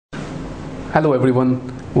Hello everyone,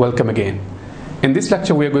 welcome again. In this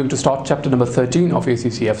lecture we are going to start chapter number 13 of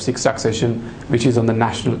ACCF 6 Taxation, which is on the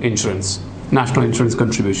national insurance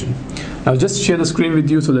contribution. I'll just share the screen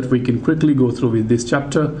with you so that we can quickly go through with this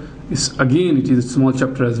chapter. It is a small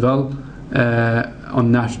chapter as well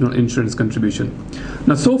on national insurance contribution.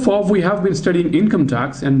 Now so far we have been studying income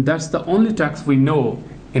tax, and that's the only tax we know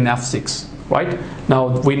in F6, right? Now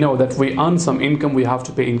we know that we earn some income, we have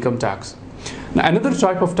to pay income tax. Now, another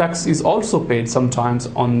type of tax is also paid sometimes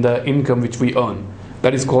on the income which we earn.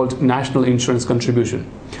 That is called national insurance contribution.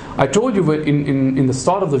 I told you in the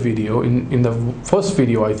start of the video, in the first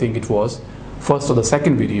video, I think it was, first or the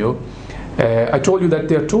second video, I told you that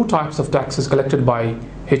there are two types of taxes collected by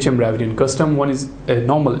HM Revenue and Custom. One is a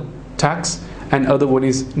normal tax and other one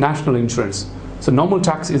is national insurance. So normal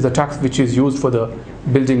tax is the tax which is used for the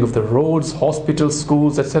building of the roads, hospitals,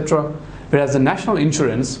 schools, etc. Whereas the national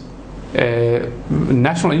insurance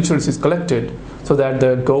is collected so that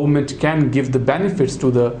the government can give the benefits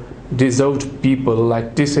to the deserved people,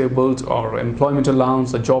 like disabled or employment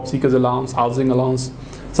allowance, a job seekers allowance, housing allowance,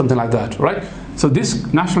 something like that, right? So this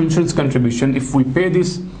national insurance contribution, if we pay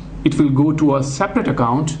this, it will go to a separate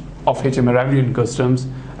account of HM Revenue and Customs,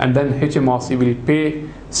 and then HMRC will pay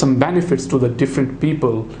some benefits to the different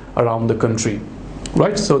people around the country,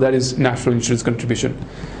 right? So that is national insurance contribution.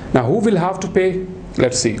 Now who will have to pay?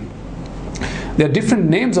 Let's see. There are different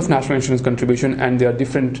names of national insurance contribution, and there are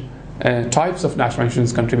different types of national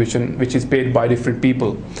insurance contribution which is paid by different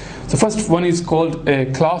people. So first one is called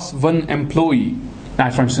Class 1 employee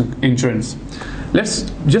national insurance. Let's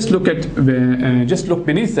just look at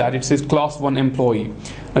beneath that. It says Class 1 employee.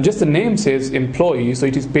 Now just the name says employee, so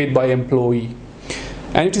it is paid by employee,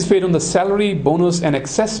 and it is paid on the salary, bonus and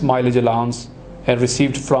excess mileage allowance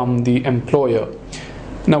received from the employer.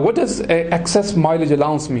 Now what does excess mileage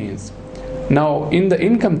allowance means? Now in the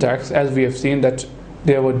income tax, as we have seen, that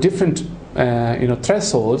there were different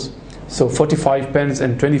thresholds. So 45 pence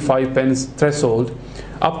and 25 pence threshold.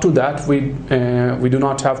 Up to that we do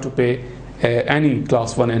not have to pay any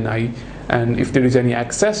Class 1 NI, and if there is any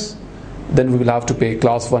excess, then we will have to pay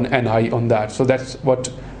Class 1 NI on that. So that's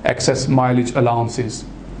what excess mileage allowance is,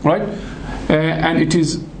 right? And it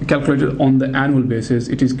is calculated on the annual basis.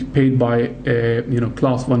 It is paid by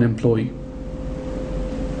Class 1 employee.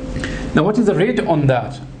 Now what is the rate on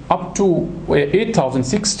that? Up to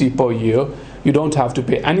 8,060 per year, you don't have to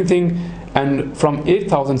pay anything, and from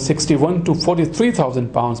 8,061 to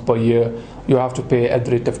 43,000 pounds per year, you have to pay at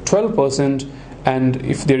the rate of 12%, and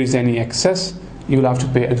if there is any excess, you will have to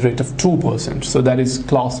pay at the rate of 2%. So that is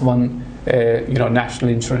Class 1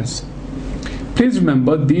 national insurance. Please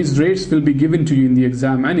remember, these rates will be given to you in the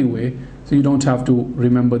exam anyway, so you don't have to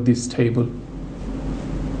remember this table.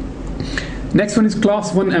 Next one is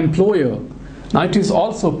Class 1 employer. Now it is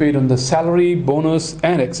also paid on the salary, bonus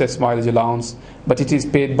and excess mileage allowance, but it is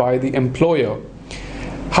paid by the employer.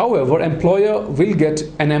 However, employer will get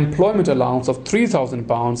an employment allowance of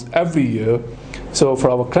 £3,000 every year. So for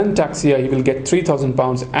our current tax year, he will get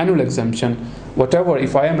 £3,000 annual exemption. Whatever,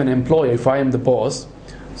 if I am an employer, if I am the boss,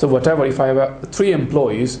 so whatever, if I have 3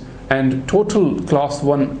 employees and total Class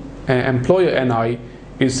 1 employer NI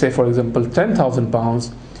is, say for example,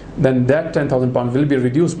 £10,000, then that £10,000 will be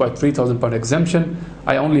reduced by £3,000 exemption.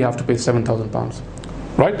 I only have to pay £7,000,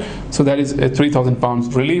 right? So that is a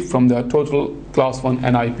 £3,000 relief from the total Class 1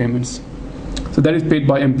 NI payments. So that is paid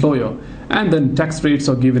by employer, and then tax rates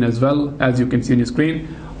are given as well, as you can see on your screen.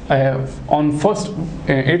 On first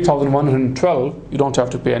 8,112, you don't have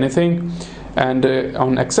to pay anything, and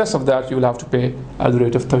on excess of that, you will have to pay at the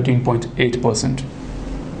rate of 13.8%.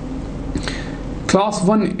 Class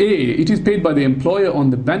 1A, it is paid by the employer on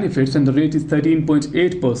the benefits, and the rate is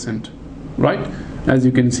 13.8%, right? As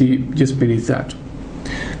you can see just beneath that.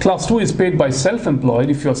 Class 2 is paid by self-employed.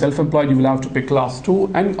 If you are self-employed, you will have to pay Class 2,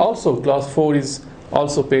 and also Class 4 is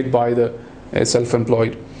also paid by the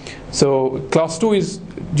self-employed. So Class 2 is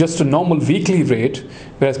just a normal weekly rate,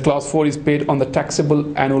 whereas Class 4 is paid on the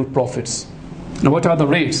taxable annual profits. Now what are the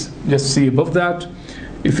rates? Just see above that.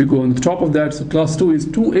 If you go on the top of that, so Class 2 is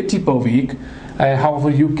 280 per week. However,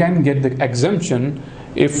 you can get the exemption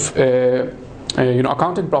if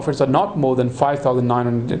accounting profits are not more than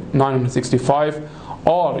 5,965,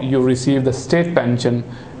 or you receive the state pension,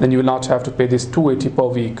 then you will not have to pay this 280 per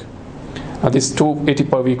week. This 280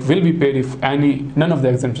 per week will be paid if none of the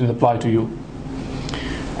exemptions apply to you.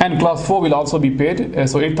 And Class 4 will also be paid.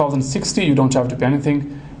 So 8,060, you don't have to pay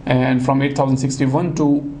anything, and from 8,061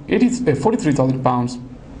 to 43,000 pounds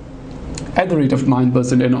at the rate of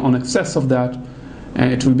 9%, and on excess of that,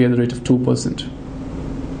 it will be at the rate of 2%.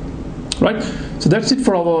 right? So that's it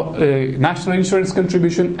for our national insurance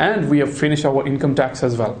contribution, and we have finished our income tax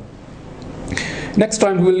as well. Next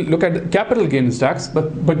time we'll look at the capital gains tax,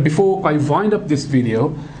 but before I wind up this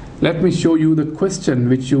video, let me show you the question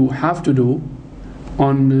which you have to do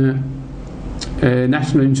on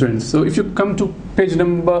national insurance. So if you come to page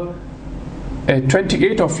number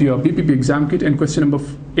 28 of your BPP exam kit and question number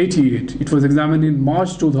 88, it was examined in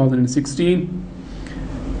March 2016,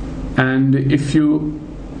 and if you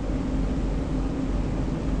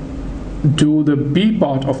do the B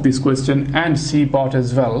part of this question and C part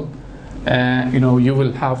as well, you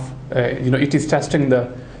will have it is testing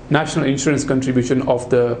the national insurance contribution of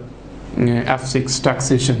the F6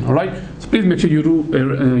 taxation. All right, so please make sure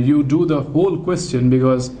you do the whole question,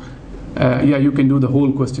 because you can do the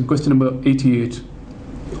whole question number 88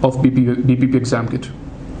 of BPP exam kit.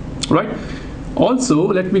 All right,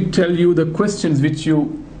 also let me tell you the questions which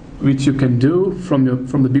you can do from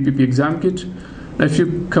the BPP exam kit. If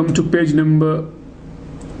you come to page number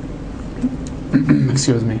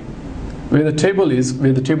excuse me, where the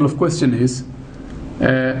table of question is,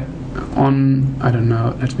 on, I don't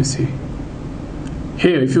know, let me see.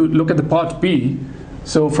 Here, if you look at the part B,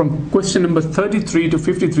 so from question number 33 to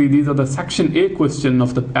 53, these are the section A question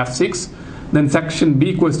of the F6. Then section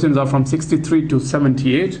B questions are from 63 to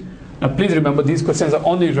 78. Now please remember, these questions are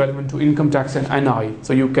only relevant to income tax and NI,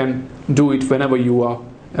 so you can do it whenever you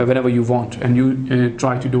want, and you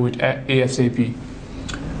try to do it ASAP.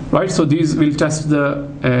 Right, so these will test the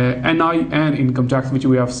NI and income tax which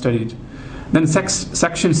we have studied. Then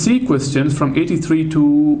section C questions from 83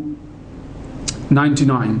 to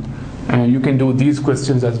 99, and you can do these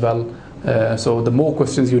questions as well. So the more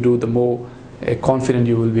questions you do, the more confident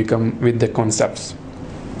you will become with the concepts.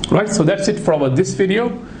 Right, so that's it for this video,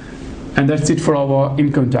 and that's it for our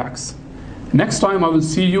income tax. Next time I will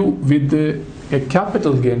see you with the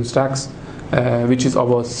capital gains tax, which is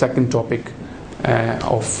our second topic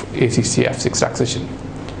of ACC F6 taxation.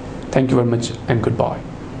 Thank you very much, and goodbye.